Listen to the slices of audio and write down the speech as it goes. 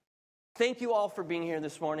Thank you all for being here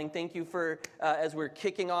this morning. Thank you for, as we're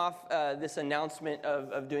kicking off this announcement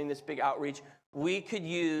of doing this big outreach, we could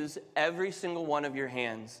use every single one of your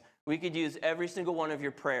hands. We could use every single one of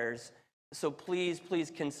your prayers. So please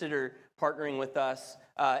consider partnering with us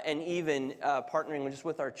and even partnering just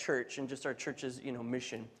with our church and just our church's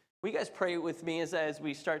mission. Will you guys pray with me as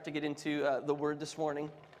we start to get into the word this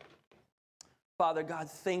morning? Father God,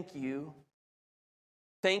 thank you.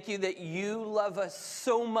 Thank you that you love us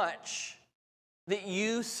so much that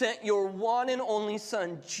you sent your one and only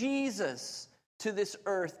Son, Jesus, to this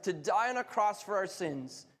earth to die on a cross for our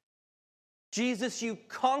sins. Jesus, you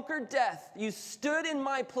conquered death. You stood in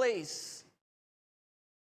my place.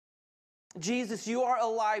 Jesus, you are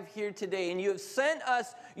alive here today, and you have sent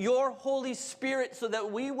us your Holy Spirit so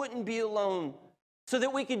that we wouldn't be alone, so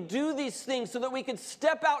that we could do these things, so that we could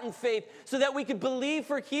step out in faith, so that we could believe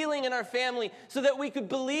for healing in our family, so that we could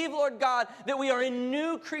believe, Lord God, that we are a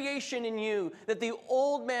new creation in you, that the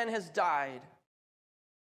old man has died.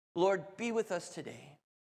 Lord, be with us today.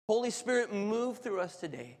 Holy Spirit, move through us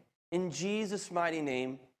today. In Jesus' mighty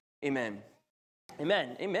name, amen.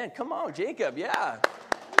 Amen. Amen. Come on, Jacob. Yeah.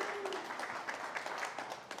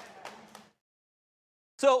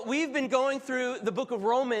 So we've been going through the book of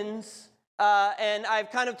Romans, and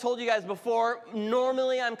I've kind of told you guys before,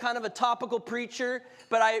 normally I'm kind of a topical preacher,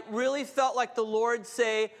 but I really felt like the Lord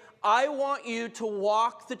say, I want you to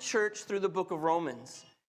walk the church through the book of Romans.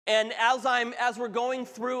 And as we're going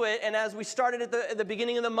through it, and as we started at the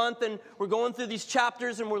beginning of the month, and we're going through these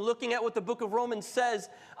chapters, and we're looking at what the book of Romans says,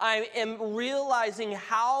 I am realizing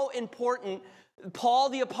how important Paul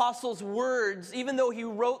the Apostle's words, even though he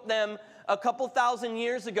wrote them a couple thousand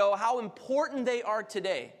years ago, how important they are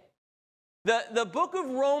today. The book of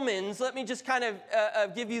Romans, let me just kind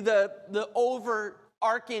of give you the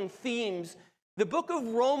overarching themes. The book of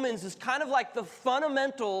Romans is kind of like the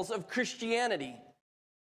fundamentals of Christianity.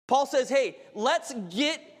 Paul says, hey, let's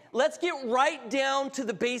get right down to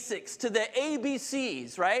the basics, to the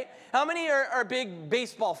ABCs, right? How many are big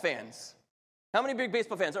baseball fans? How many big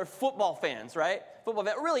baseball fans are football fans, right? Football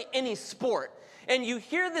fans, really any sport. And you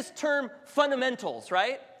hear this term fundamentals,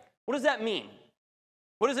 right? What does that mean?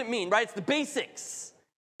 What does it mean, right? It's the basics.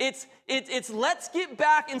 It's let's get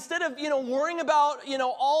back, instead of, worrying about,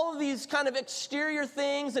 all of these kind of exterior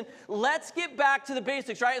things, and let's get back to the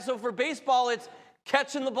basics, right? So for baseball, it's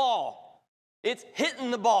catching the ball. It's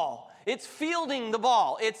hitting the ball. It's fielding the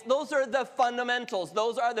ball. Those are the fundamentals.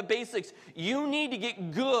 Those are the basics. You need to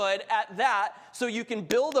get good at that so you can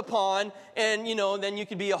build upon, and, then you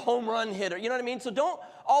can be a home run hitter. You know what I mean? So don't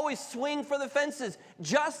always swing for the fences.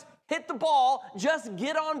 Just hit the ball. Just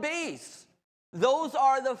get on base. Those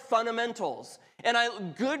are the fundamentals.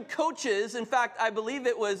 And good coaches, in fact, I believe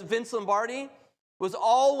it was Vince Lombardi, was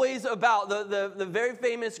always about, the very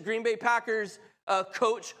famous Green Bay Packers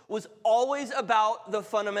coach was always about the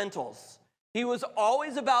fundamentals. He was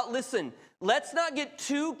always about, listen, let's not get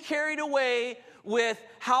too carried away with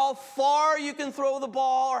how far you can throw the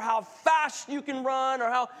ball or how fast you can run or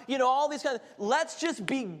how, all these kinds of, let's just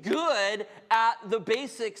be good at the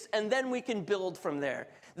basics and then we can build from there.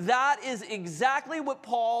 That is exactly what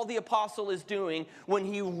Paul the Apostle is doing when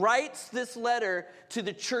he writes this letter to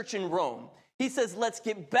the church in Rome. He says, let's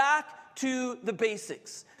get back to the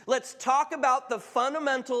basics. Let's talk about the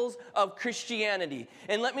fundamentals of Christianity.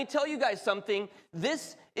 And let me tell you guys something.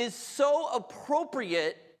 This is so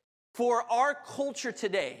appropriate for our culture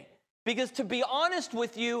today. Because to be honest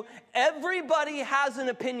with you, everybody has an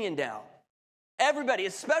opinion now. Everybody,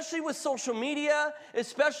 especially with social media,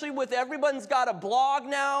 especially with everyone's got a blog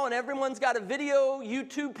now and everyone's got a video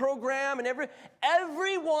YouTube program and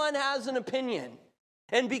everyone has an opinion.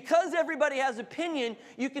 And because everybody has opinion,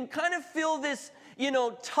 you can kind of feel this,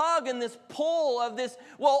 tug and this pull of this,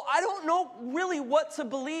 well, I don't know really what to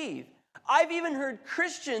believe. I've even heard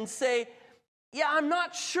Christians say, yeah, I'm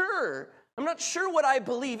not sure. I'm not sure what I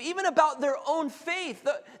believe, even about their own faith,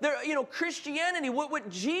 their Christianity, what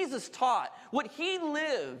Jesus taught, what he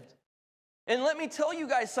lived. And let me tell you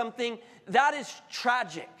guys something, that is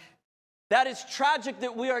tragic. That is tragic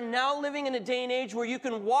that we are now living in a day and age where you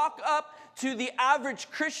can walk up to the average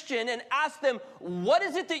Christian and ask them, what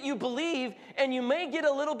is it that you believe? And you may get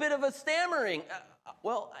a little bit of a stammering.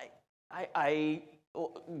 I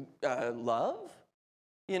love,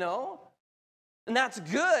 and that's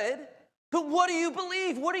good. But what do you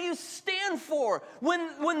believe? What do you stand for?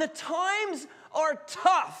 When the times are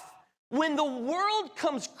tough, when the world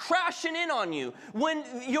comes crashing in on you, when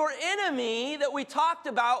your enemy that we talked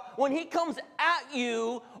about, when he comes at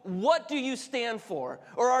you, what do you stand for?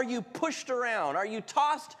 Or are you pushed around? Are you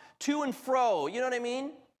tossed to and fro? You know what I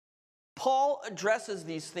mean? Paul addresses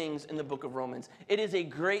these things in the book of Romans. It is a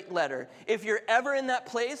great letter. If you're ever in that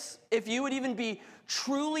place, if you would even be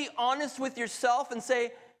truly honest with yourself and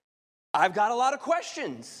say, I've got a lot of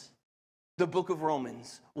questions, the book of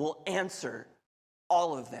Romans will answer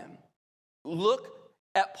all of them. Look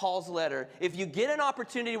at Paul's letter. If you get an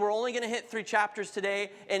opportunity, we're only going to hit 3 chapters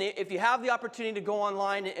today, and if you have the opportunity to go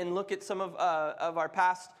online and look at some of our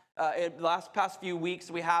past few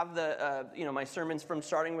weeks, we have my sermons from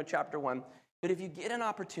starting with chapter 1. But if you get an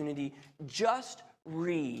opportunity, just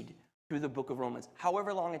read through the book of Romans,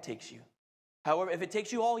 however long it takes you. However, if it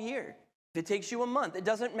takes you all year, if it takes you a month, it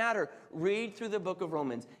doesn't matter. Read through the book of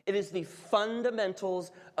Romans. It is the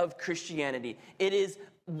fundamentals of Christianity. It is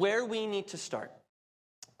where we need to start.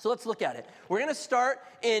 So let's look at it. We're going to start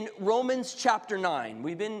in Romans chapter 9.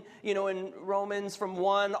 We've been, in Romans from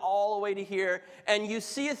 1 all the way to here. And you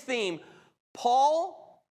see a theme.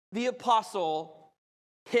 Paul, the apostle,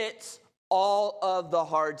 hits all of the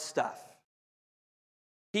hard stuff.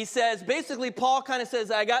 He says, basically, Paul kind of says,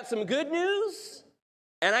 I got some good news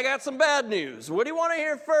and I got some bad news. What do you want to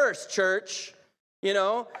hear first, church?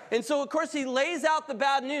 And so, of course, he lays out the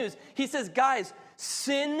bad news. He says, guys,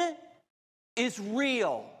 sin is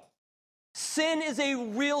real. Sin is a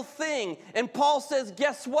real thing. And Paul says,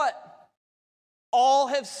 guess what? All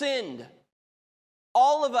have sinned.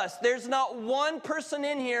 All of us. There's not one person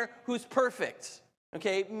in here who's perfect.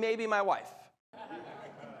 Okay, maybe my wife.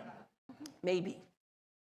 Maybe.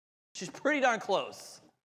 She's pretty darn close.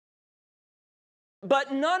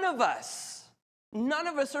 But none of us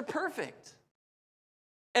are perfect.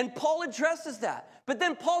 And Paul addresses that. But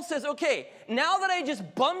then Paul says, okay, now that I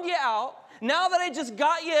just bummed you out, now that I just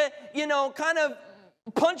got you, kind of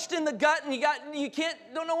punched in the gut and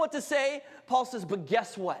don't know what to say, Paul says, but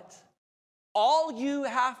guess what? All you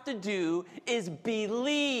have to do is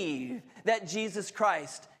believe that Jesus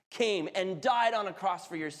Christ came and died on a cross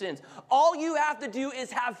for your sins. All you have to do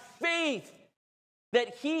is have faith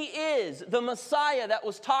that he is the Messiah that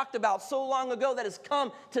was talked about so long ago that has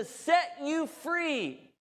come to set you free.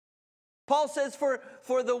 Paul says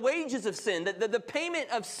for the wages of sin, that the payment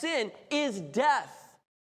of sin is death.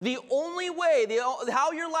 The only way,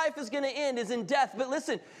 how your life is going to end is in death. But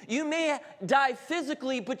listen, you may die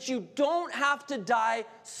physically, but you don't have to die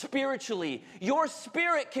spiritually. Your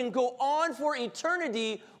spirit can go on for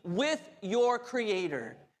eternity with your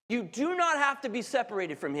Creator. You do not have to be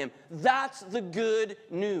separated from him. That's the good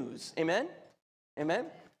news. Amen? Amen?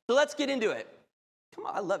 So let's get into it. Come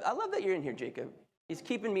on, I love that you're in here, Jacob. He's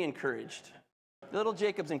keeping me encouraged. Little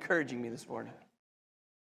Jacob's encouraging me this morning.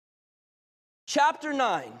 Chapter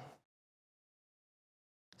 9,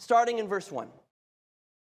 starting in verse 1.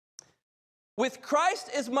 With Christ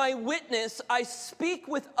as my witness, I speak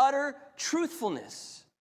with utter truthfulness.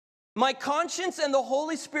 My conscience and the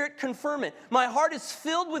Holy Spirit confirm it. My heart is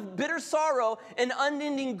filled with bitter sorrow and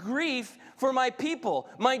unending grief for my people,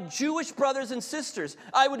 my Jewish brothers and sisters.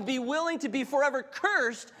 I would be willing to be forever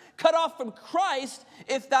cursed, cut off from Christ,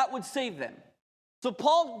 if that would save them. So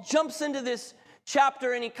Paul jumps into this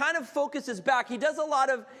chapter and he kind of focuses back. He does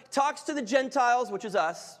talks to the Gentiles, which is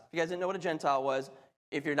us. If you guys didn't know what a Gentile was,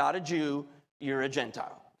 if you're not a Jew, you're a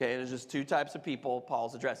Gentile. Okay, there's just 2 types of people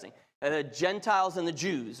Paul's addressing. The Gentiles and the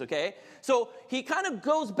Jews, okay? So he kind of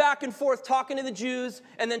goes back and forth talking to the Jews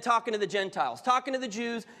and then talking to the Gentiles, talking to the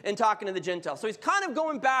Jews and talking to the Gentiles. So he's kind of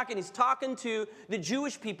going back and he's talking to the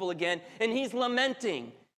Jewish people again, and he's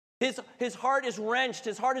lamenting. His heart is wrenched,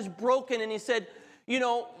 his heart is broken, and he said,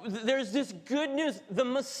 there's this good news. The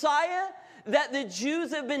Messiah that the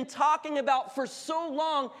Jews have been talking about for so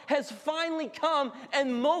long has finally come,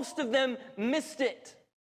 and most of them missed it.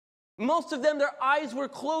 Most of them, their eyes were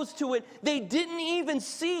closed to it. They didn't even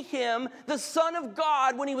see him, the Son of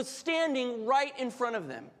God, when he was standing right in front of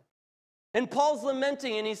them. And Paul's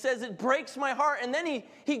lamenting, and he says, it breaks my heart. And then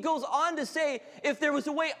he goes on to say, if there was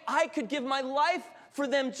a way I could give my life for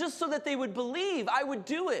them just so that they would believe, I would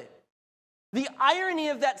do it. The irony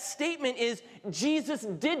of that statement is Jesus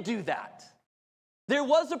did do that. There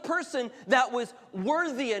was a person that was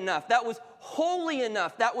worthy enough, that was holy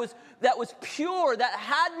enough, that was pure, that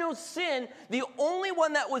had no sin, the only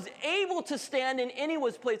one that was able to stand in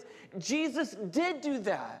anyone's place. Jesus did do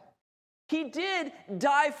that. He did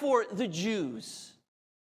die for the Jews,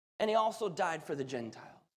 and he also died for the Gentiles.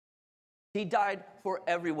 He died for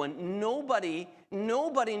everyone. Nobody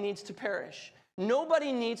needs to perish.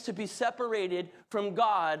 Nobody needs to be separated from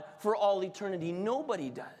God for all eternity. Nobody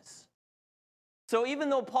does. So even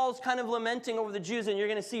though Paul's kind of lamenting over the Jews, and you're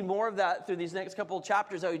going to see more of that through these next couple of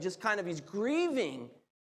chapters, how he's grieving.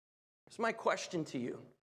 Here's my question to you.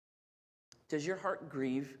 Does your heart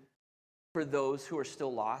grieve for those who are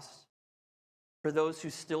still lost? for those who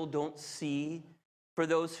still don't see, for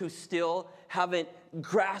those who still haven't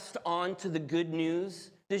grasped on to the good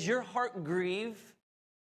news? Does your heart grieve?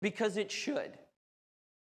 Because it should.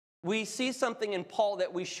 We see something in Paul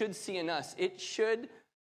that we should see in us. It should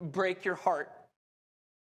break your heart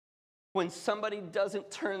when somebody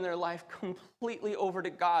doesn't turn their life completely over to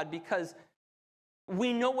God, because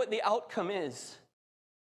we know what the outcome is.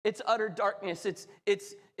 It's utter darkness.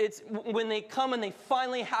 It's when they come and they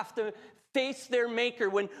finally have to face their Maker,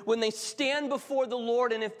 when they stand before the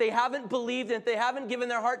Lord, and if they haven't believed, and if they haven't given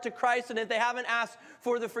their heart to Christ, and if they haven't asked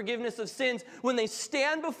for the forgiveness of sins, when they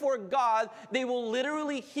stand before God, they will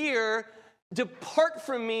literally hear, "Depart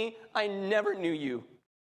from me, I never knew you."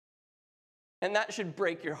 And that should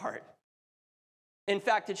break your heart. In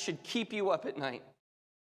fact, it should keep you up at night.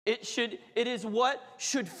 It is what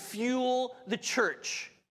should fuel the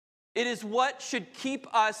church. It is what should keep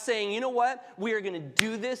us saying, you know what? We are going to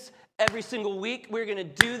do this every single week. We're going to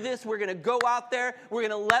do this. We're going to go out there. We're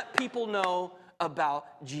going to let people know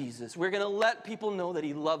about Jesus. We're going to let people know that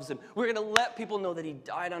he loves them. We're going to let people know that he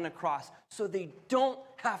died on a cross so they don't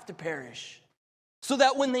have to perish. So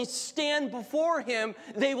that when they stand before him,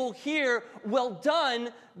 they will hear, "Well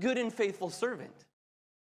done, good and faithful servant."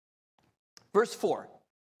 Verse 4,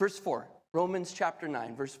 Romans chapter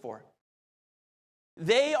 9, verse 4.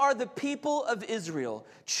 They are the people of Israel,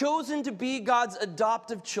 chosen to be God's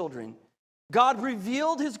adoptive children. God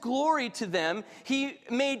revealed his glory to them. He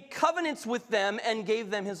made covenants with them and gave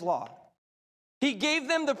them his law. He gave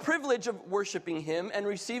them the privilege of worshiping him and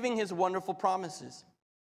receiving his wonderful promises.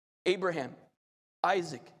 Abraham,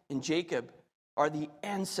 Isaac, and Jacob are the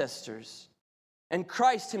ancestors. And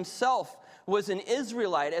Christ himself was an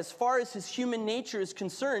Israelite as far as his human nature is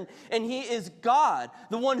concerned, and he is God,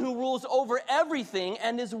 the one who rules over everything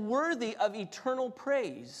and is worthy of eternal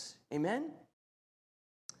praise. Amen?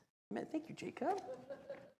 Amen. Thank you, Jacob.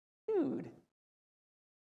 Dude.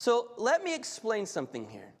 So let me explain something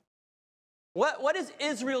here. What is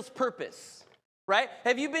Israel's purpose, right?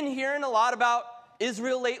 Have you been hearing a lot about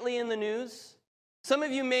Israel lately in the news? Some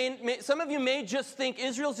of you may just think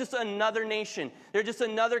Israel's just another nation. They're just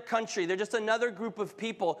another country. They're just another group of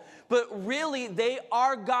people. But really, they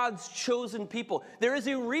are God's chosen people. There is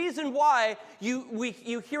a reason why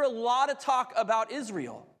you hear a lot of talk about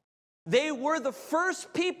Israel. They were the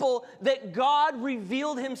first people that God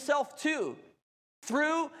revealed himself to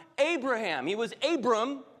through Abraham. He was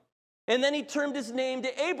Abram, and then he turned his name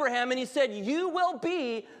to Abraham, and he said, "You will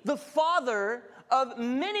be the father of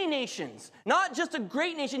many nations." Not just a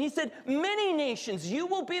great nation. He said, many nations. You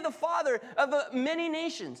will be the father of many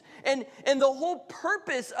nations. And the whole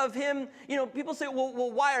purpose of him, people say,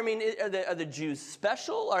 well, why? I mean, are the Jews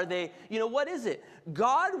special? Are they, what is it?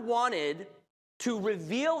 God wanted to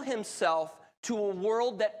reveal himself to a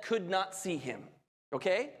world that could not see him.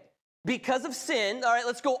 Okay? Because of sin, all right,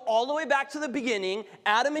 let's go all the way back to the beginning.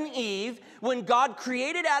 Adam and Eve. When God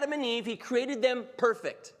created Adam and Eve, he created them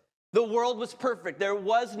perfect. The world was perfect. There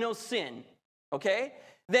was no sin, okay?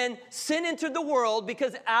 Then sin entered the world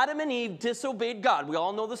because Adam and Eve disobeyed God. We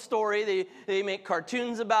all know the story. They make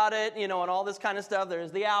cartoons about it, and all this kind of stuff.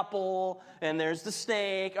 There's the apple, and there's the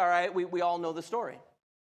snake, all right? We all know the story.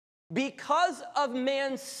 Because of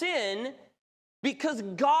man's sin, because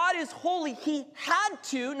God is holy, he had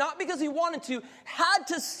to, not because he wanted to, had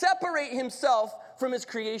to separate himself from his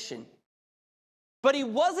creation. But he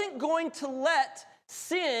wasn't going to let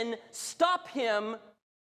sin stop him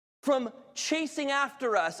from chasing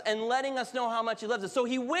after us and letting us know how much he loves us. So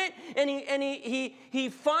he went and he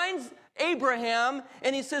finds Abraham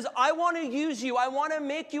and he says, "I want to use you. I want to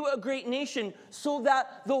make you a great nation so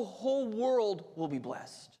that the whole world will be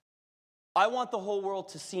blessed. I want the whole world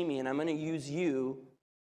to see me, and I'm going to use you,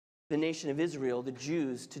 the nation of Israel, the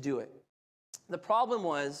Jews, to do it." The problem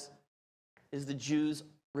is the Jews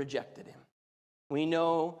rejected him. We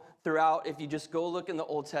know throughout, if you just go look in the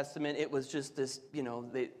Old Testament, it was just this,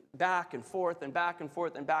 they back and forth and back and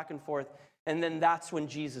forth and back and forth. And then that's when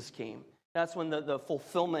Jesus came. That's when the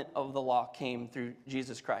fulfillment of the law came through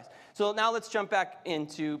Jesus Christ. So now let's jump back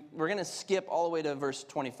into, we're going to skip all the way to verse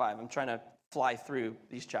 25. I'm trying to fly through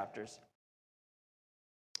these chapters.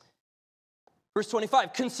 Verse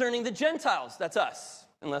 25, concerning the Gentiles, that's us,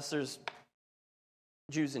 unless there's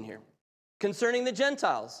Jews in here. Concerning the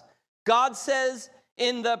Gentiles, God says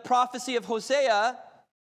in the prophecy of Hosea,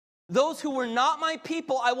 "Those who were not my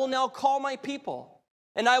people, I will now call my people,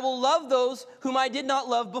 and I will love those whom I did not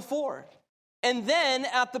love before." And then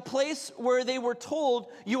at the place where they were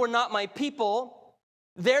told, "You are not my people,"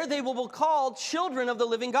 there they will be called children of the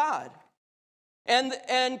living God.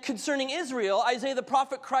 And concerning Israel, Isaiah the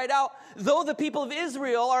prophet cried out, though the people of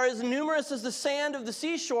Israel are as numerous as the sand of the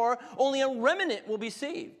seashore, only a remnant will be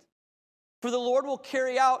saved. For the Lord will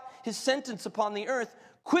carry out his sentence upon the earth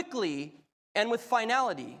quickly and with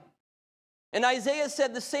finality. And Isaiah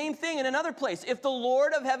said the same thing in another place. If the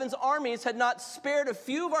Lord of heaven's armies had not spared a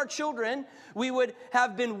few of our children, we would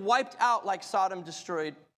have been wiped out like Sodom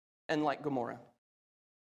destroyed and like Gomorrah.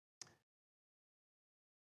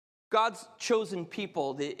 God's chosen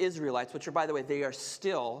people, the Israelites, which are, by the way, they are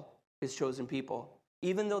still his chosen people,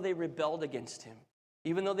 even though they rebelled against him,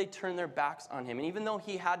 even though they turned their backs on him, and even though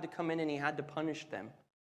he had to come in and he had to punish them,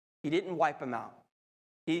 he didn't wipe them out.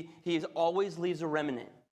 He always leaves a remnant.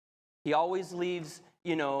 He always leaves,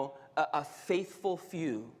 a faithful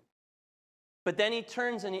few. But then he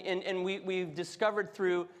turns and we've discovered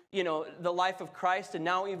through, the life of Christ and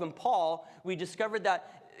now even Paul, we discovered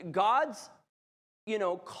that God's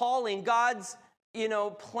calling, God's,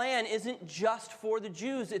 plan isn't just for the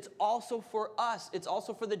Jews. It's also for us. It's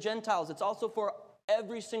also for the Gentiles. It's also for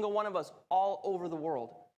every single one of us all over the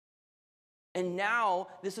world. And now,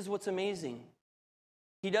 this is what's amazing.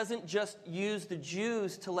 He doesn't just use the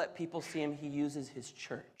Jews to let people see him. He uses his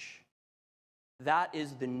church. That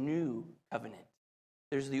is the new covenant.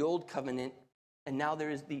 There's the old covenant, and now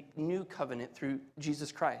there is the new covenant through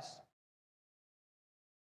Jesus Christ.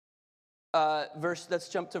 Let's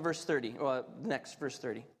jump to verse 30. Next, verse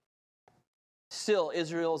 30. Still,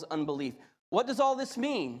 Israel's unbelief. What does all this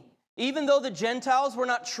mean? Even though the Gentiles were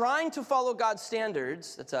not trying to follow God's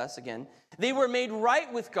standards, that's us again, they were made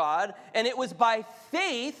right with God, and it was by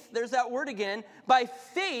faith, there's that word again, by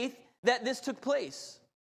faith that this took place.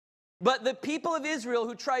 But the people of Israel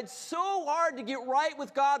who tried so hard to get right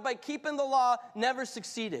with God by keeping the law never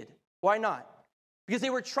succeeded. Why not? Because they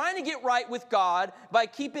were trying to get right with God by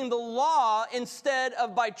keeping the law instead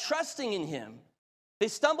of by trusting in him. They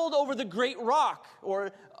stumbled over the great rock, or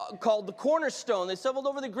called the cornerstone. They stumbled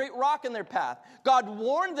over the great rock in their path. God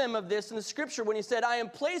warned them of this in the scripture when he said, I am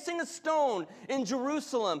placing a stone in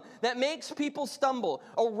Jerusalem that makes people stumble,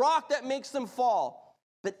 a rock that makes them fall.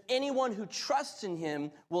 But anyone who trusts in him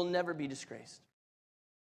will never be disgraced.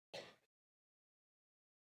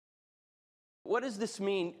 What does this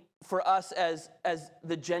mean for us as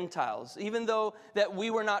the Gentiles? Even though that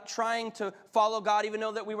we were not trying to follow God, even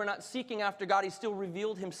though that we were not seeking after God, he still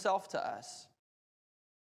revealed himself to us.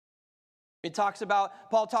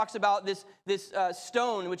 Paul talks about this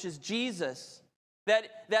stone, which is Jesus, that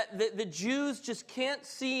the Jews just can't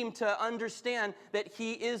seem to understand that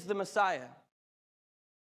he is the Messiah.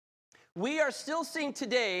 We are still seeing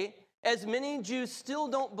today, as many Jews still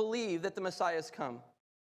don't believe that the Messiah has come.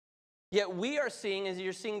 Yet we are seeing, as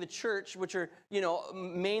you're seeing the church, which are,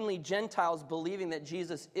 mainly Gentiles, believing that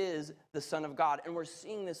Jesus is the Son of God. And we're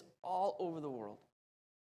seeing this all over the world.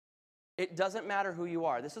 It doesn't matter who you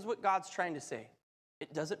are. This is what God's trying to say.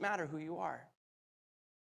 It doesn't matter who you are.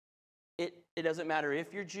 It doesn't matter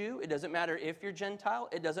if you're Jew. It doesn't matter if you're Gentile.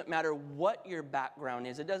 It doesn't matter what your background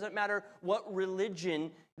is. It doesn't matter what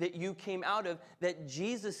religion that you came out of. That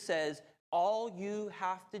Jesus says, all you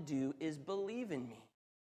have to do is believe in me.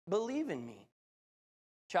 Believe in me.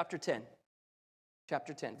 Chapter 10,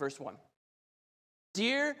 verse 1.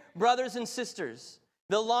 Dear brothers and sisters,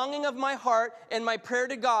 the longing of my heart and my prayer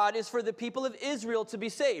to God is for the people of Israel to be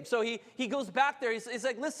saved. So he goes back there. He's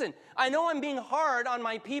like, listen, I know I'm being hard on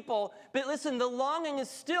my people, but listen, the longing is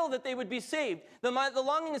still that they would be saved. The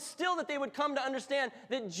longing is still that they would come to understand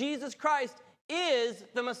that Jesus Christ is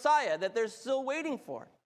the Messiah that they're still waiting for.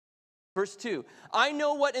 Verse 2, I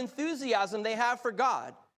know what enthusiasm they have for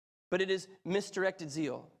God, but it is misdirected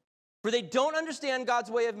zeal. For they don't understand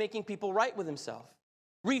God's way of making people right with himself.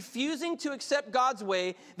 Refusing to accept God's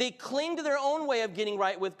way, they cling to their own way of getting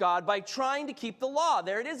right with God by trying to keep the law.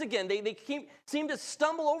 There it is again. They seem to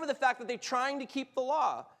stumble over the fact that they're trying to keep the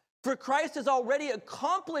law. For Christ has already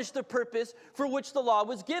accomplished the purpose for which the law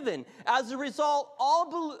was given. As a result,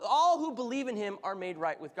 all who believe in him are made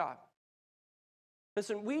right with God.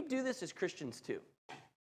 Listen, we do this as Christians too.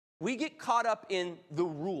 We get caught up in the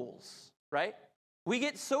rules, right? We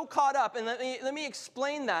get so caught up, and let me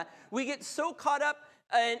explain that. We get so caught up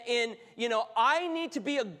in I need to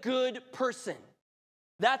be a good person.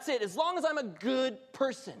 That's it, as long as I'm a good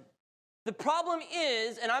person. The problem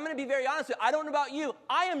is, and I'm going to be very honest with you, I don't know about you,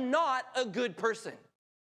 I am not a good person,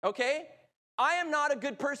 okay? I am not a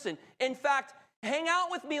good person. In fact, hang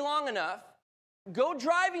out with me long enough, go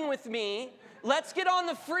driving with me, let's get on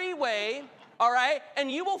the freeway, all right?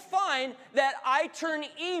 And you will find that I turn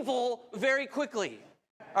evil very quickly,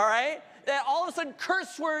 all right? That all of a sudden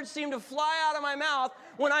curse words seem to fly out of my mouth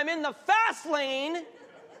when I'm in the fast lane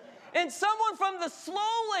And someone from the slow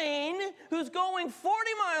lane who's going 40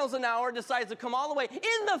 miles an hour decides to come all the way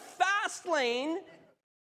in the fast lane.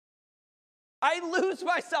 I lose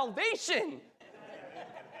my salvation.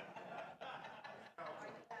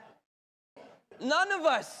 None of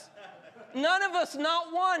us,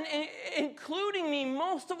 not one, including me,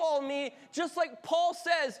 most of all me, just like Paul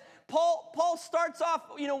says. Paul starts off,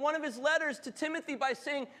 one of his letters to Timothy by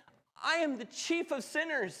saying, I am the chief of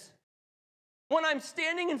sinners. When I'm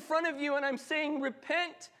standing in front of you and I'm saying,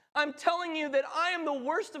 repent, I'm telling you that I am the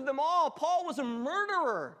worst of them all. Paul was a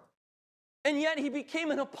murderer. And yet he became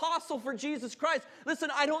an apostle for Jesus Christ. Listen,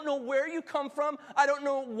 I don't know where you come from. I don't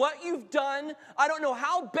know what you've done. I don't know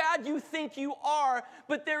how bad you think you are.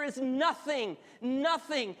 But there is nothing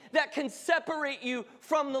that can separate you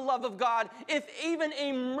from the love of God. If even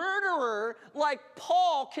a murderer like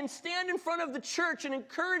Paul can stand in front of the church and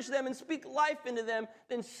encourage them and speak life into them,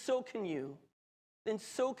 then so can you. Then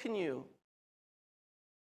so can you.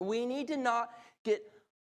 We need to not get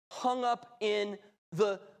hung up in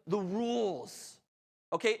the rules.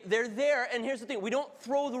 Okay, they're there, and here's the thing. We don't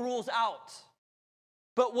throw the rules out.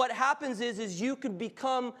 But what happens is you could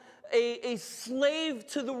become a slave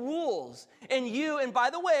to the rules. And by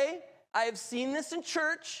the way, I have seen this in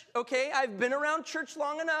church, okay? I've been around church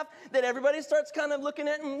long enough that everybody starts kind of looking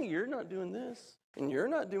at, you're not doing this, and you're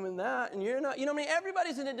not doing that, and you're not,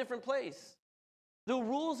 everybody's in a different place. The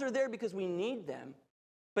rules are there because we need them,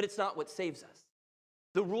 but it's not what saves us.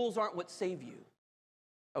 The rules aren't what save you.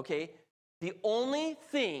 Okay? The only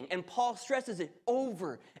thing, and Paul stresses it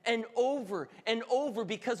over and over and over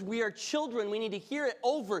because we are children, we need to hear it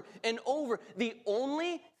over and over. The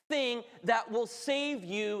only thing that will save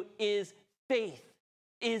you is faith,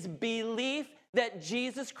 is belief that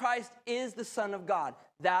Jesus Christ is the Son of God.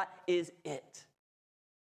 That is it.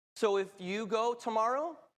 So if you go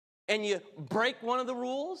tomorrow and you break one of the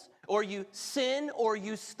rules, or you sin, or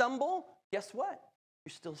you stumble, guess what?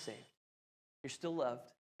 You're still saved. You're still loved.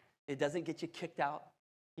 It doesn't get you kicked out.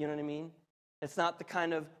 You know what I mean? It's not the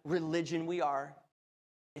kind of religion we are.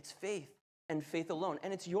 It's faith, and faith alone.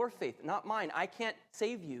 And it's your faith, not mine. I can't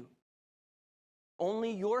save you.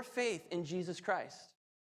 Only your faith in Jesus Christ.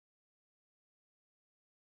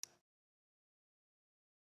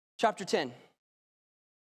 Chapter 10.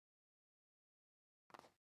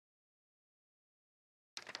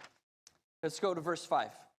 Let's go to verse 5.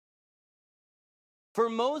 For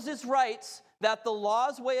Moses writes that the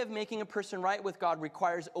law's way of making a person right with God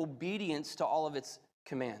requires obedience to all of its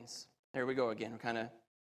commands. There we go again,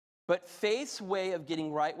 But faith's way of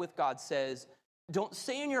getting right with God says, don't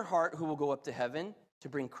say in your heart who will go up to heaven to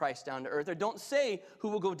bring Christ down to earth, or don't say who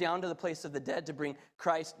will go down to the place of the dead to bring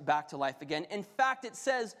Christ back to life again. In fact, it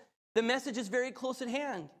says the message is very close at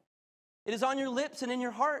hand. It is on your lips and in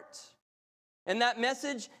your heart. And that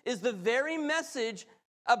message is the very message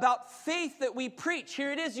about faith that we preach.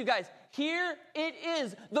 Here it is, you guys. Here it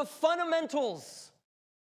is, the fundamentals.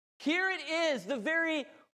 Here it is, the very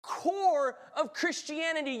core of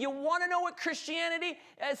Christianity. You want to know what Christianity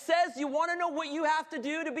says? You want to know what you have to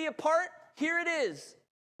do to be a part? Here it is.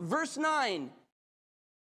 Verse 9.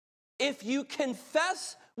 If you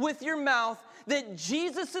confess with your mouth that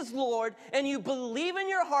Jesus is Lord, and you believe in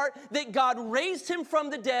your heart that God raised him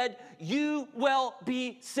from the dead, you will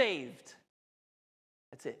be saved.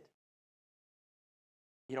 That's it.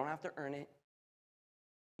 You don't have to earn it.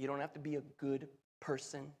 You don't have to be a good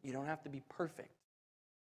person. You don't have to be perfect.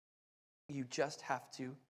 You just have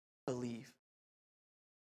to believe.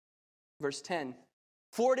 Verse 10.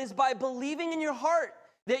 For it is by believing in your heart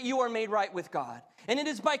that you are made right with God. And it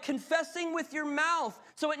is by confessing with your mouth.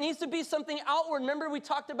 So it needs to be something outward. Remember, we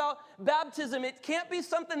talked about baptism. It can't be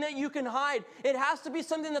something that you can hide. It has to be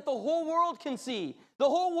something that the whole world can see. The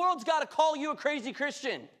whole world's got to call you a crazy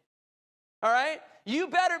Christian. All right?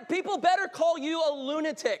 People better call you a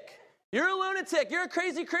lunatic. You're a lunatic. You're a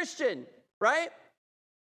crazy Christian, right?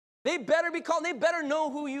 They better be called. They better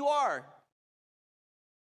know who you are.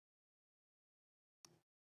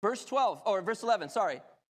 Verse 11, sorry.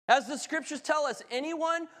 As the scriptures tell us,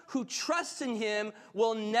 anyone who trusts in him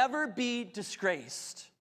will never be disgraced.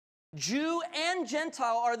 Jew and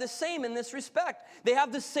Gentile are the same in this respect. They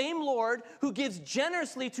have the same Lord who gives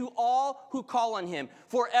generously to all who call on him.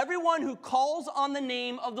 For everyone who calls on the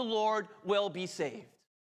name of the Lord will be saved.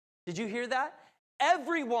 Did you hear that?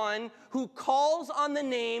 Everyone who calls on the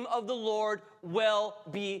name of the Lord will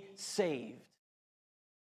be saved.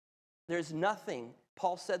 There's nothing,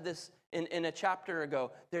 Paul said this in a chapter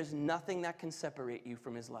ago, there's nothing that can separate you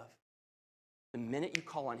from his love. The minute you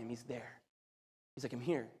call on him, he's there. He's like, I'm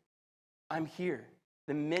here. I'm here.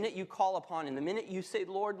 The minute you call upon him, the minute you say,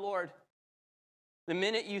 Lord, Lord, The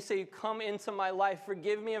minute you say, come into my life,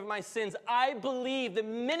 forgive me of my sins, I believe the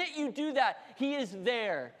minute you do that, he is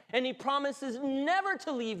there. And he promises never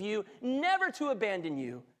to leave you, never to abandon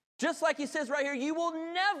you. Just like he says right here, you will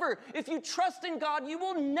never, if you trust in God, you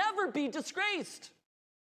will never be disgraced.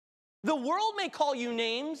 The world may call you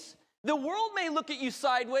names. The world may look at you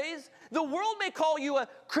sideways. The world may call you a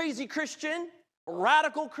crazy Christian,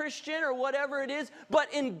 radical Christian, or whatever it is,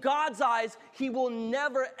 but in God's eyes, he will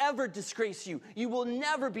never, ever disgrace you. You will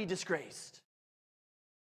never be disgraced.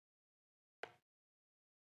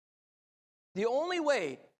 The only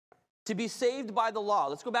way to be saved by the law,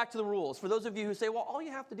 let's go back to the rules. For those of you who say, well, all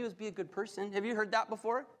you have to do is be a good person. Have you heard that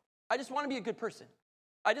before? I just want to be a good person.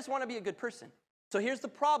 I just want to be a good person. So here's the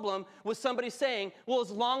problem with somebody saying, well, as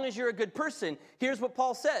long as you're a good person, here's what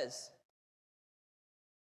Paul says.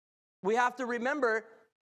 We have to remember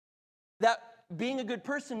that being a good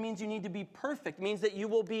person means you need to be perfect, means that you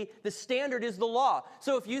will be, the standard is the law.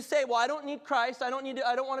 So if you say, well, I don't need Christ, I don't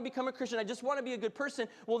want to become a Christian, I just want to be a good person,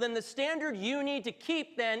 well, then the standard you need to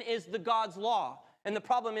keep then is the God's law. And the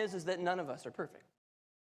problem is that none of us are perfect.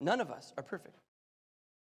 None of us are perfect.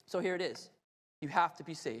 So here it is. You have to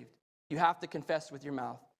be saved. You have to confess with your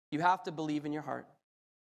mouth. You have to believe in your heart.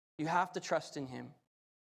 You have to trust in him.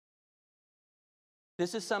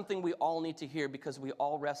 This is something we all need to hear because we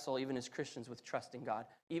all wrestle, even as Christians, with trusting God.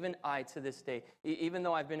 Even I, to this day, even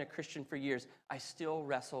though I've been a Christian for years, I still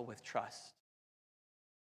wrestle with trust.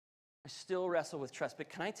 I still wrestle with trust. But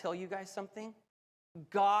can I tell you guys something?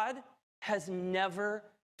 God has never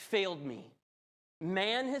failed me.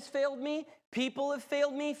 Man has failed me. People have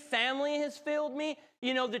failed me. Family has failed me.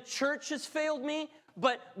 The church has failed me.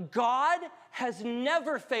 But God has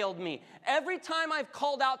never failed me. Every time I've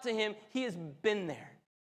called out to him, he has been there.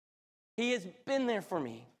 He has been there for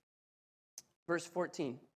me. Verse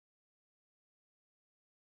 14.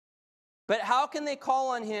 But how can they call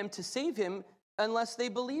on him to save him unless they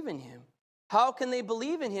believe in him? How can they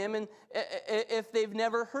believe in him if they've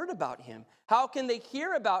never heard about him? How can they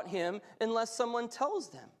hear about him unless someone tells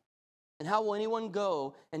them? And how will anyone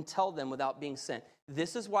go and tell them without being sent?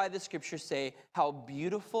 This is why the scriptures say, how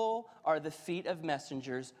beautiful are the feet of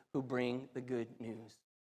messengers who bring the good news.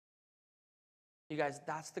 You guys,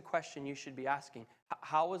 that's the question you should be asking.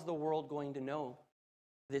 How is the world going to know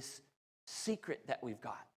this secret that we've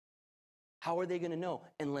got? How are they going to know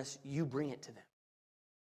unless you bring it to them?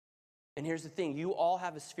 And here's the thing, you all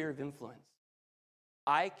have a sphere of influence.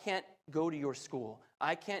 I can't go to your school.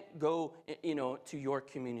 I can't go, to your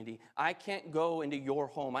community. I can't go into your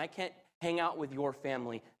home. I can't hang out with your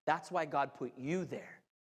family. That's why God put you there.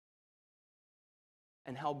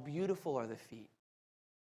 And how beautiful are the feet.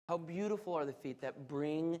 How beautiful are the feet that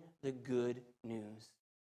bring the good news.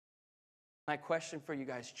 My question for you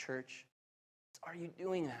guys, church, is, are you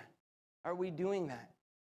doing that? Are we doing that?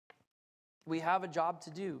 We have a job to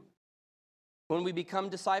do. When we become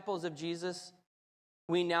disciples of Jesus,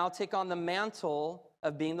 we now take on the mantle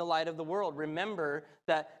of being the light of the world. Remember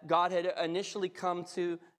that God had initially come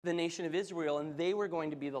to the nation of Israel, and they were going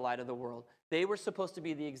to be the light of the world. They were supposed to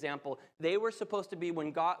be the example. They were supposed to be,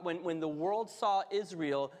 when the world saw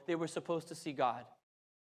Israel, they were supposed to see God.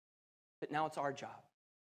 But now it's our job.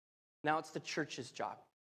 Now it's the church's job.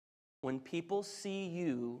 When people see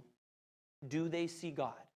you, do they see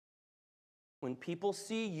God? When people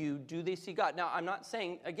see you, do they see God? Now, I'm not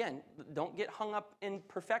saying, again, don't get hung up in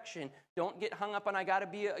perfection. Don't get hung up on I got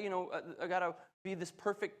to be this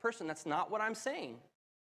perfect person. That's not what I'm saying.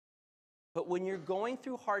 But when you're going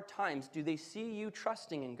through hard times, do they see you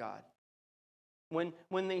trusting in God?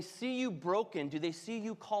 When they see you broken, do they see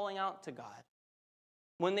you calling out to God?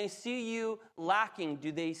 When they see you lacking,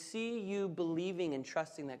 do they see you believing and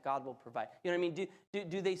trusting that God will provide? You know what I mean?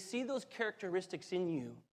 Do they see those characteristics in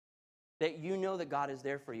you? That you know that God is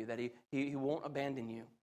there for you, that he won't abandon you.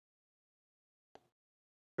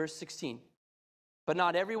 Verse 16. But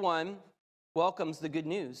not everyone welcomes the good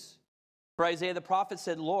news. For Isaiah the prophet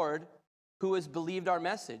said, Lord, who has believed our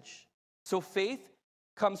message? So faith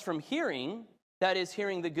comes from hearing, that is,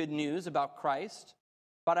 hearing the good news about Christ.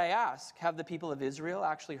 But I ask, have the people of Israel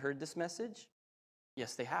actually heard this message?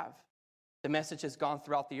 Yes, they have. The message has gone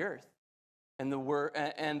throughout the earth, and the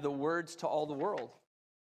words to all the world.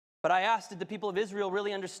 But I asked, did the people of Israel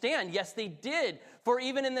really understand? Yes, they did. For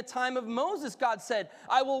even in the time of Moses, God said,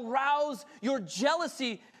 I will rouse your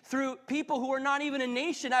jealousy through people who are not even a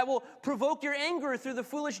nation. I will provoke your anger through the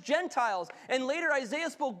foolish Gentiles. And later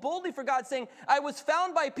Isaiah spoke boldly for God, saying, I was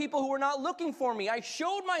found by people who were not looking for me. I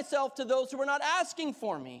showed myself to those who were not asking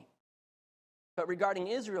for me. But regarding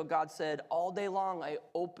Israel, God said, all day long I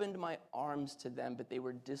opened my arms to them, but they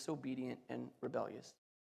were disobedient and rebellious.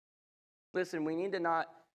 Listen, we need to not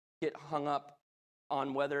get hung up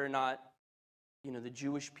on whether or not, the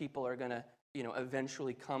Jewish people are going to,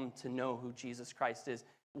 eventually come to know who Jesus Christ is.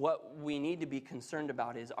 What we need to be concerned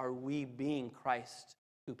about is, are we being Christ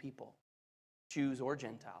to people, Jews or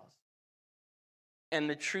Gentiles? And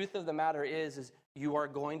the truth of the matter is you are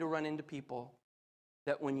going to run into people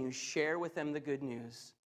that when you share with them the good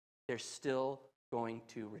news, they're still going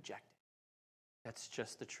to reject it. That's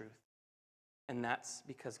just the truth. And that's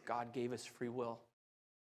because God gave us free will.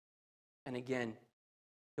 And again,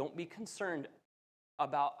 don't be concerned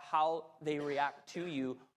about how they react to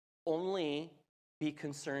you. Only be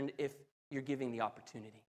concerned if you're giving the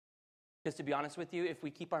opportunity. Because to be honest with you, if we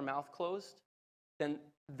keep our mouth closed, then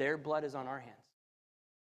their blood is on our hands.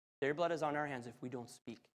 Their blood is on our hands if we don't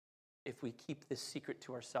speak, if we keep this secret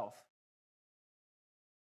to ourselves.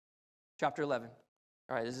 Chapter 11.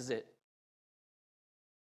 All right, this is it.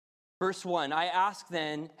 Verse 1, I ask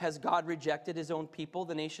then, has God rejected his own people,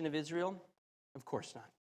 the nation of Israel? Of course not.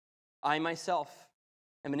 I myself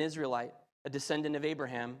am an Israelite, a descendant of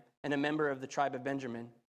Abraham, and a member of the tribe of Benjamin.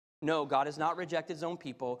 No, God has not rejected his own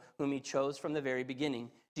people, whom he chose from the very beginning.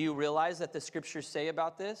 Do you realize that the scriptures say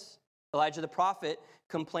about this? Elijah the prophet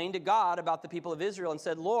complained to God about the people of Israel and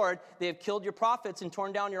said, Lord, they have killed your prophets and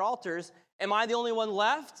torn down your altars. Am I the only one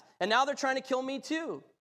left? And now they're trying to kill me too.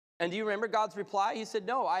 And do you remember God's reply? He said,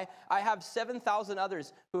 no, I have 7,000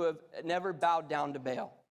 others who have never bowed down to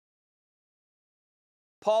Baal.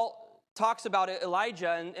 Paul talks about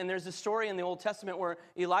Elijah, and there's a story in the Old Testament where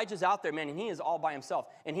Elijah's out there, man, and he is all by himself.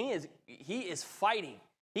 And he is fighting.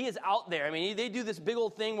 He is out there. I mean, they do this big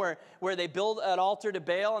old thing where they build an altar to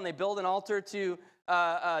Baal and they build an altar to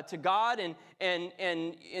God, and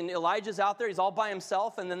Elijah's out there. He's all by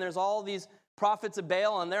himself, and then there's all these prophets of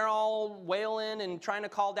Baal, and they're all wailing and trying to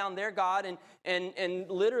call down their God, and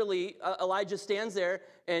literally Elijah stands there,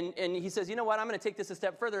 and he says, you know what, I'm going to take this a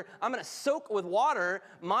step further. I'm going to soak with water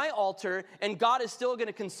my altar, and God is still going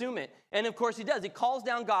to consume it. And of course he does. He calls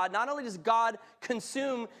down God. Not only does God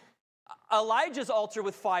consume Elijah's altar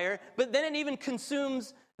with fire, but then it even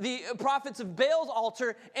consumes the prophets of Baal's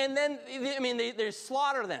altar, and then, they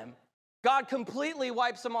slaughter them. God completely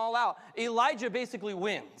wipes them all out. Elijah basically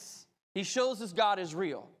wins. He shows us God is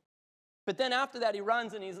real. But then after that, he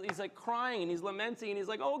runs and he's like crying and he's lamenting and he's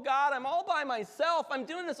like, oh God, I'm all by myself. I'm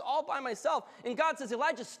doing this all by myself. And God says,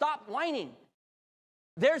 Elijah, stop whining.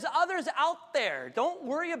 There's others out there. Don't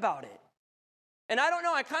worry about it. And I don't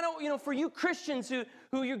know, I kind of, for you Christians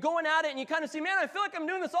who you're going at it and you kind of see, man, I feel like I'm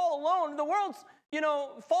doing this all alone. The world's,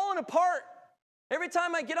 falling apart. Every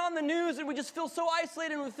time I get on the news and we just feel so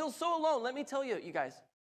isolated and we feel so alone. Let me tell you, you guys,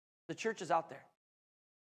 the church is out there.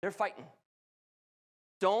 They're fighting.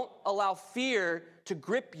 Don't allow fear to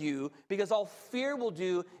grip you, because all fear will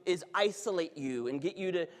do is isolate you and get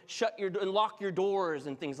you to and lock your doors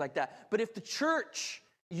and things like that. But if the church,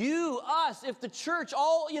 if the church,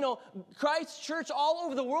 Christ's church all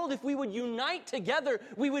over the world, if we would unite together,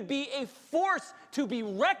 we would be a force to be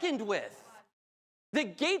reckoned with. The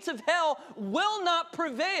gates of hell will not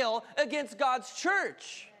prevail against God's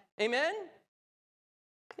church. Amen?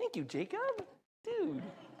 Thank you, Jacob. Dude.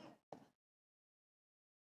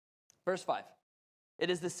 Verse 5. It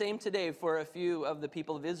is the same today, for a few of the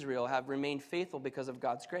people of Israel have remained faithful because of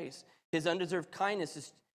God's grace. His undeserved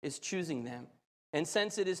kindness is choosing them. And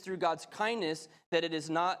since it is through God's kindness that it is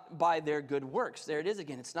not by their good works. There it is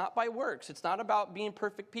again. It's not by works. It's not about being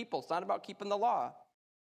perfect people. It's not about keeping the law.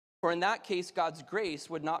 For in that case, God's grace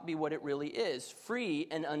would not be what it really is, free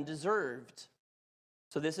and undeserved.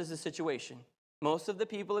 So this is the situation. Most of the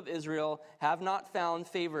people of Israel have not found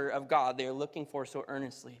favor of God they are looking for so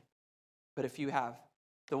earnestly. But a few have,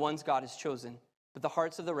 the ones God has chosen. But the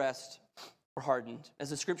hearts of the rest were hardened.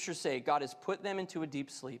 As the scriptures say, God has put them into a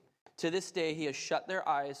deep sleep. To this day, he has shut their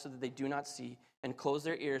eyes so that they do not see, and closed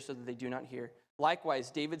their ears so that they do not hear.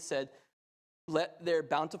 Likewise, David said, let their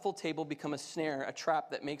bountiful table become a snare, a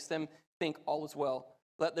trap that makes them think all is well.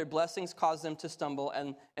 Let their blessings cause them to stumble,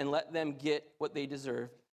 and let them get what they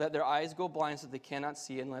deserve. Let their eyes go blind so they cannot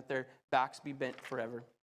see, and let their backs be bent forever.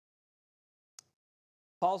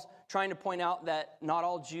 Paul's trying to point out that not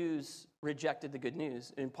all Jews rejected the good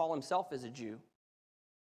news, and Paul himself is a Jew.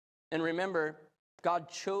 And remember, God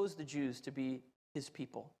chose the Jews to be his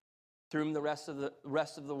people, through whom the rest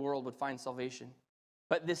of the world would find salvation.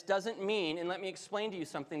 But this doesn't mean, and let me explain to you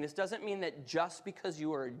something, this doesn't mean that just because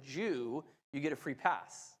you are a Jew, you get a free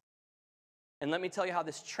pass. And let me tell you how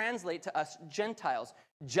this translates to us Gentiles.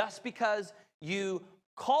 Just because you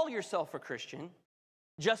call yourself a Christian,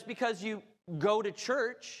 just because you go to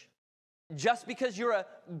church, just because you're a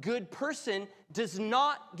good person, does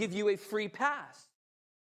not give you a free pass.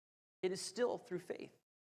 it is still through faith.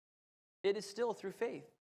 It is still through faith.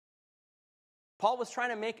 Paul was trying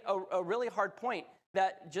to make a really hard point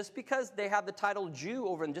that just because they had the title Jew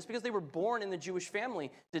over them, just because they were born in the Jewish family,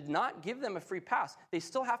 did not give them a free pass. They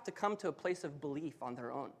still have to come to a place of belief on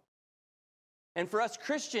their own. And for us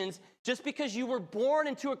Christians, just because you were born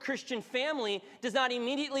into a Christian family does not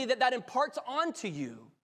immediately that imparts onto you.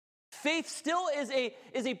 Faith still is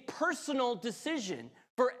a personal decision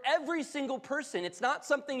for every single person. It's not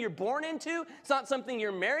something you're born into. It's not something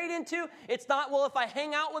you're married into. It's not, well, if I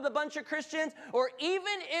hang out with a bunch of Christians, or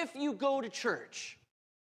even if you go to church.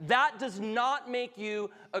 That does not make you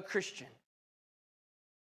a Christian.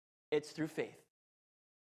 It's through faith.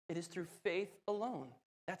 It is through faith alone.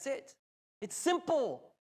 That's it. It's simple.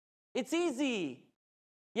 It's easy.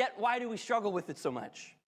 Yet, why do we struggle with it so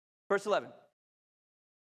much? Verse 11.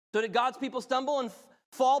 So did God's people stumble and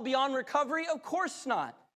fall beyond recovery? Of course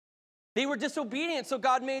not. They were disobedient, so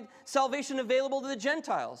God made salvation available to the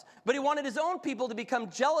Gentiles. But he wanted his own people to become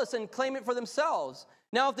jealous and claim it for themselves.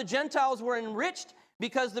 Now, if the Gentiles were enriched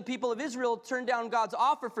because the people of Israel turned down God's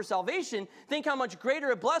offer for salvation, think how much greater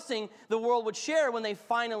a blessing the world would share when they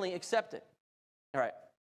finally accept it. All right,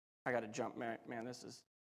 I got to jump. Man,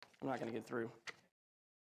 I'm not going to get through.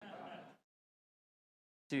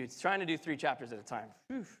 Dude, it's trying to do 3 chapters at a time.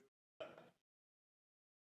 Whew.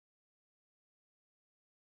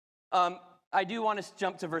 I do want to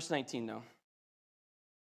jump to verse 19, though.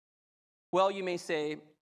 Well, you may say,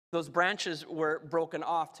 those branches were broken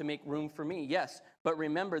off to make room for me. Yes, but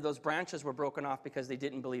remember, those branches were broken off because they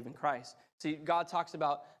didn't believe in Christ. See, God talks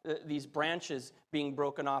about these branches being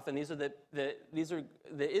broken off, and these are the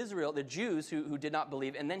Jews who did not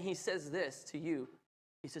believe. And then he says this to you.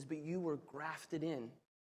 He says, but you were grafted in.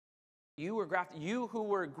 You were grafted. You who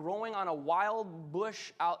were growing on a wild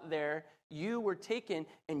bush out there, you were taken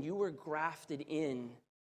and you were grafted in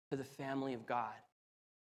to the family of God.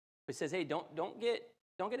 He says, hey, don't get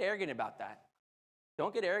arrogant about that.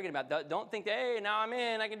 Don't get arrogant about that. Don't think, hey, now I'm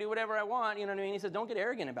in, I can do whatever I want. You know what I mean? He says, don't get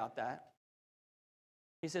arrogant about that.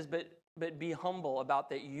 He says, but be humble about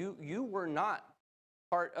that. You were not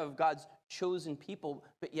part of God's chosen people,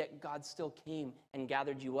 but yet God still came and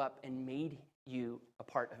gathered you up and made you a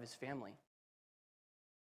part of his family.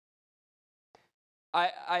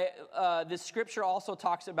 This scripture also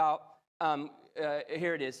talks about,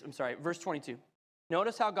 here it is, verse 22.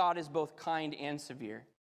 Notice how God is both kind and severe.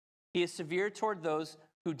 He is severe toward those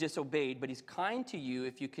who disobeyed, but he's kind to you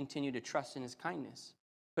if you continue to trust in his kindness.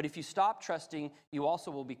 But if you stop trusting, you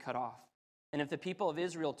also will be cut off. And if the people of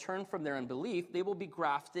Israel turn from their unbelief, they will be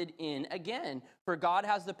grafted in again, for God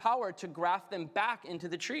has the power to graft them back into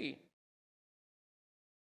the tree.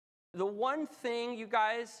 The one thing, you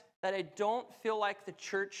guys, that I don't feel like the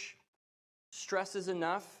church stresses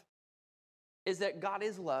enough is that God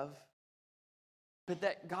is love, but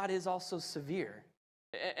that God is also severe.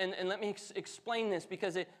 And let me explain this,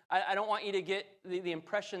 because I don't want you to get the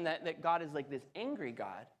impression that God is like this angry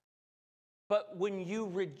God. But when you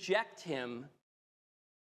reject him,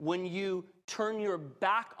 when you turn your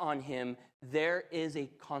back on him, there is a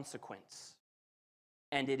consequence.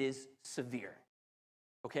 And it is severe.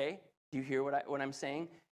 Okay? Do you hear what I'm saying?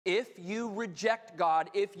 If you reject God,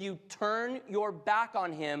 if you turn your back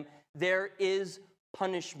on him, there is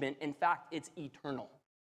punishment. In fact, it's eternal.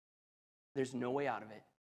 There's no way out of it.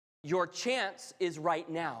 Your chance is right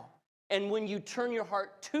now. And when you turn your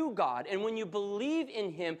heart to God and when you believe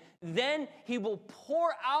in him, then he will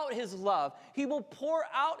pour out his love. He will pour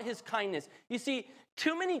out his kindness. You see,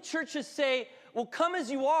 too many churches say, well, come as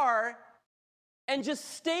you are and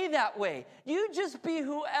just stay that way. You just be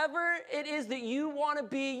whoever it is that you want to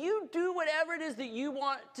be. You do whatever it is that you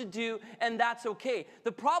want to do, and that's okay.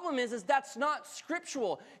 The problem is that's not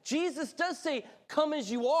scriptural. Jesus does say, come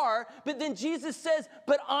as you are, but then Jesus says,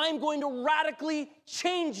 but I'm going to radically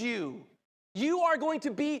change you. You are going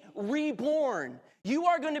to be reborn. You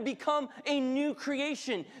are going to become a new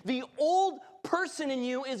creation. The old person in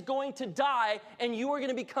you is going to die, and you are going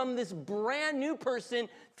to become this brand new person.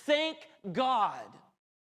 Thank God.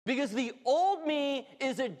 Because the old me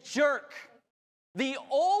is a jerk. The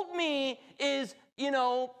old me is,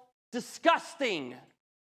 disgusting.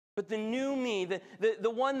 But the new me, the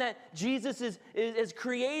one that Jesus has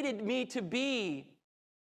created me to be,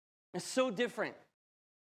 is so different.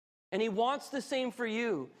 And he wants the same for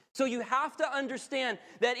you. So you have to understand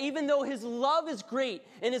that even though his love is great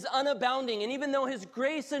and is unabounding, and even though his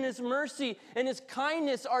grace and his mercy and his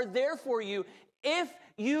kindness are there for you, if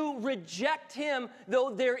you reject him, though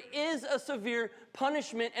there is a severe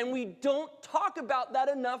punishment, and we don't talk about that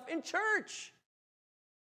enough in church.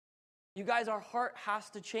 You guys, our heart has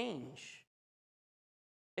to change.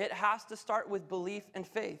 It has to start with belief and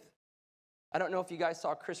faith. I don't know if you guys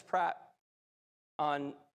saw Chris Pratt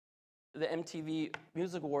on the MTV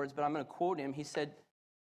Music Awards, but I'm going to quote him. He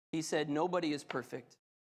said, nobody is perfect.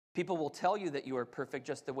 People will tell you that you are perfect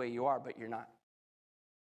just the way you are, but you're not.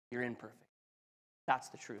 You're imperfect. That's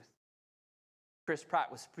the truth. Chris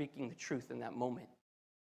Pratt was speaking the truth in that moment.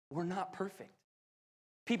 We're not perfect.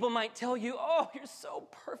 People might tell you, oh, you're so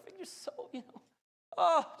perfect. You're so,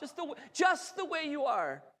 oh, just the way you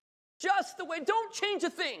are. Just the way. Don't change a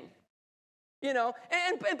thing.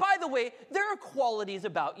 And by the way, there are qualities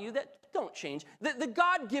about you that don't change. The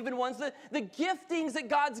God-given ones, the giftings that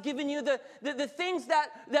God's given you, the things that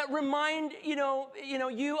remind,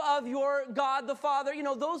 you of your God the Father,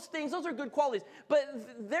 those things, those are good qualities. But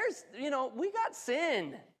there's, we got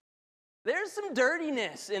sin. There's some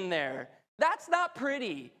dirtiness in there. That's not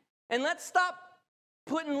pretty. And let's stop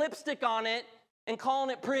putting lipstick on it and calling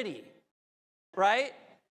it pretty, right?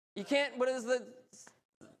 You can't,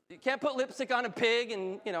 you can't put lipstick on a pig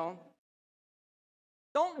and,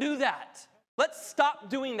 don't do that. Let's stop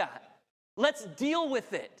doing that. Let's deal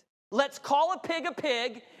with it. Let's call a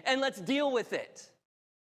pig, and let's deal with it.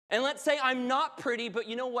 And let's say, I'm not pretty, but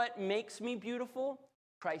you know what makes me beautiful?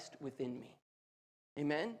 Christ within me.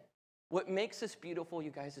 Amen? What makes us beautiful,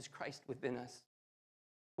 you guys, is Christ within us.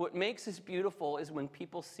 What makes us beautiful is when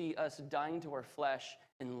people see us dying to our flesh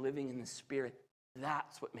and living in the Spirit.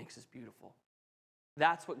 That's what makes us beautiful.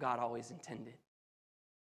 That's what God always intended.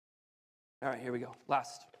 All right, here we go.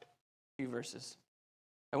 Last few verses.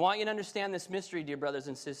 I want you to understand this mystery, dear brothers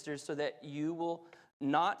and sisters, so that you will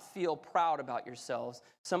not feel proud about yourselves.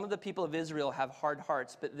 Some of the people of Israel have hard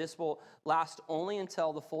hearts, but this will last only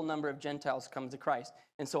until the full number of Gentiles come to Christ.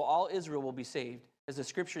 And so all Israel will be saved. As the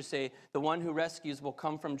scriptures say, the one who rescues will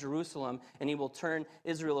come from Jerusalem, and he will turn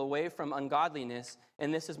Israel away from ungodliness.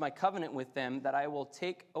 And this is my covenant with them, that I will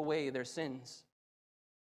take away their sins.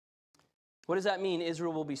 What does that mean,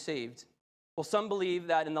 Israel will be saved? Well, some believe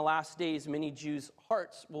that in the last days, many Jews'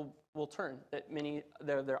 hearts will turn, that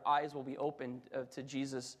their eyes will be opened to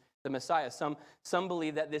Jesus, the Messiah. Some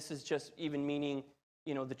believe that this is just even meaning,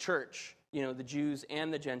 the church, the Jews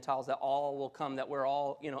and the Gentiles, that all will come, that we're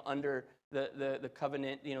all, under the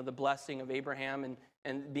covenant, the blessing of Abraham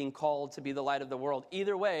and being called to be the light of the world.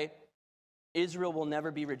 Either way, Israel will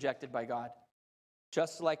never be rejected by God.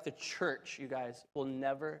 Just like the church, you guys, will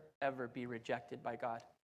never, ever be rejected by God.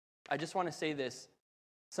 I just want to say this.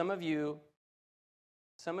 Some of you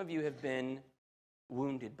have been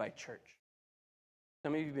wounded by church.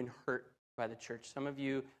 Some of you have been hurt by the church. Some of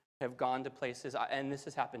you have gone to places, and this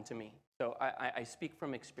has happened to me. So I speak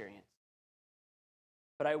from experience.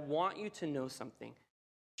 But I want you to know something.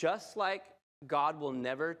 Just like God will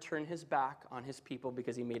never turn his back on his people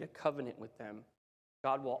because he made a covenant with them,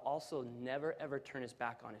 God will also never, ever turn his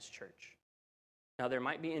back on his church. Now, there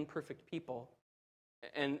might be imperfect people,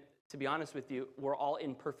 and to be honest with you, we're all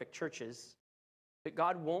imperfect churches, but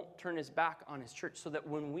God won't turn his back on his church, so that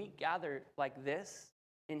when we gather like this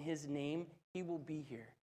in his name, he will be here.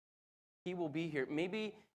 He will be here.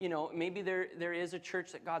 Maybe there is a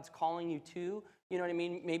church that God's calling you to. You know what I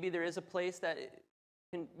mean? Maybe there is a place that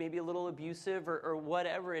can maybe a little abusive or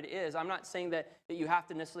whatever it is. I'm not saying that you have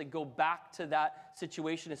to necessarily go back to that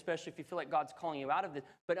situation, especially if you feel like God's calling you out of it.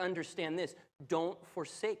 But understand this. Don't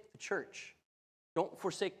forsake the church. Don't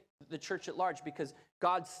forsake the church at large, because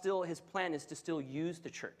God still, his plan is to still use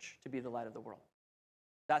the church to be the light of the world.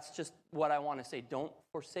 That's just what I want to say. Don't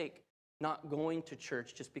forsake not going to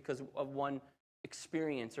church just because of one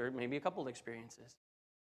experience or maybe a couple of experiences.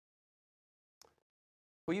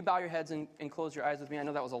 Will you bow your heads and close your eyes with me? I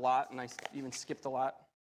know that was a lot, and I even skipped a lot.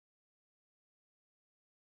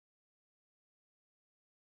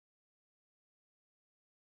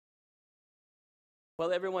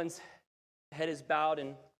 While everyone's head is bowed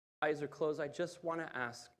and eyes are closed, I just want to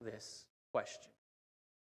ask this question.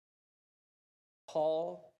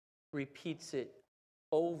 Paul repeats it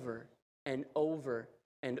over and over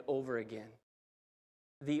and over again.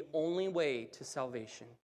 The only way to salvation,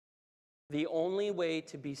 the only way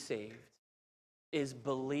to be saved, is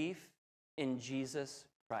belief in Jesus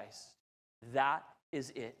Christ. That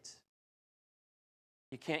is it.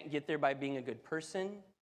 You can't get there by being a good person.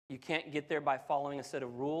 You can't get there by following a set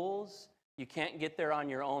of rules. You can't get there on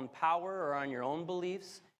your own power or on your own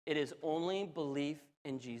beliefs. It is only belief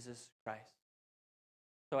in Jesus Christ.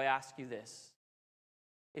 So I ask you this.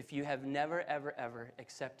 If you have never, ever, ever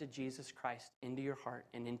accepted Jesus Christ into your heart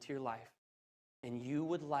and into your life, and you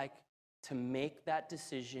would like to make that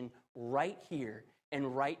decision right here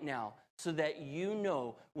and right now, so that you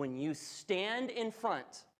know when you stand in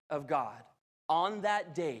front of God on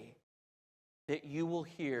that day that you will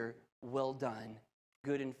hear, well done,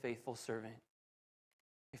 good and faithful servant.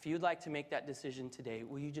 If you'd like to make that decision today,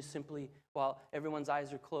 will you just simply, while everyone's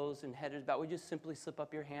eyes are closed and head is bowed, will you just simply slip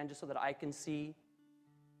up your hand just so that I can see,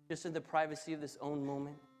 just in the privacy of this own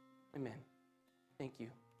moment? Amen. Thank you.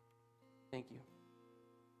 Thank you.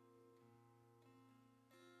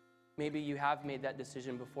 Maybe you have made that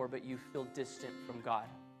decision before, but you feel distant from God.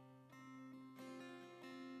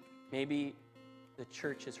 Maybe the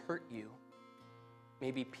church has hurt you.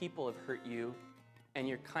 Maybe people have hurt you, and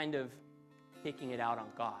you're kind of taking it out on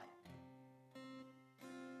God.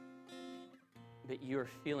 But you're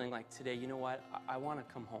feeling like today, you know what? I want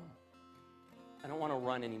to come home. I don't want to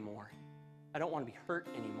run anymore. I don't want to be hurt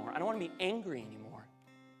anymore. I don't want to be angry anymore.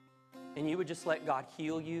 And you would just let God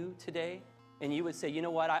heal you today, and you would say, you know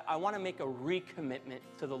what? I want to make a recommitment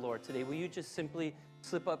to the Lord today. Will you just simply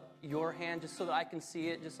slip up your hand just so that I can see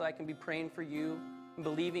it, just so I can be praying for you and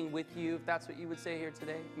believing with you, if that's what you would say here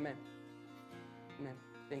today? Amen. Amen.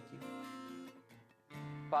 Thank you.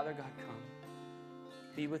 Father God, come.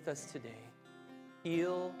 Be with us today.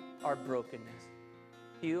 Heal our brokenness.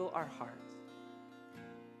 Heal our hearts.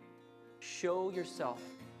 Show yourself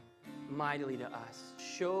mightily to us.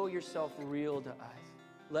 Show yourself real to us.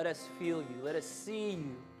 Let us feel you. Let us see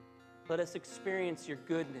you. Let us experience your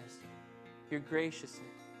goodness, your graciousness.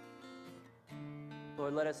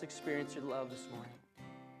 Lord, let us experience your love this morning.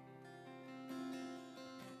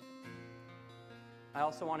 I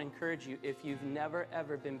also want to encourage you, if you've never,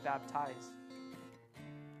 ever been baptized,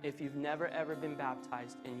 if you've never, ever been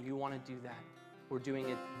baptized and you want to do that, we're doing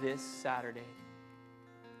it this Saturday.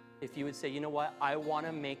 If you would say, you know what, I want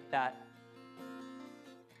to make that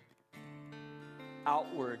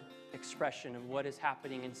outward expression of what is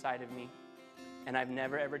happening inside of me, and I've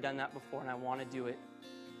never, ever done that before, and I want to do it,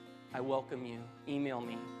 I welcome you. Email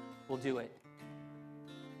me. We'll do it.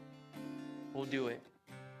 We'll do it.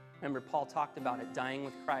 Remember, Paul talked about it, dying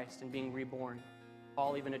with Christ and being reborn.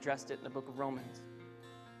 Paul even addressed it in the book of Romans.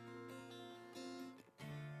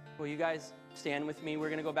 Will you guys stand with me? We're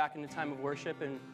going to go back into time of worship, and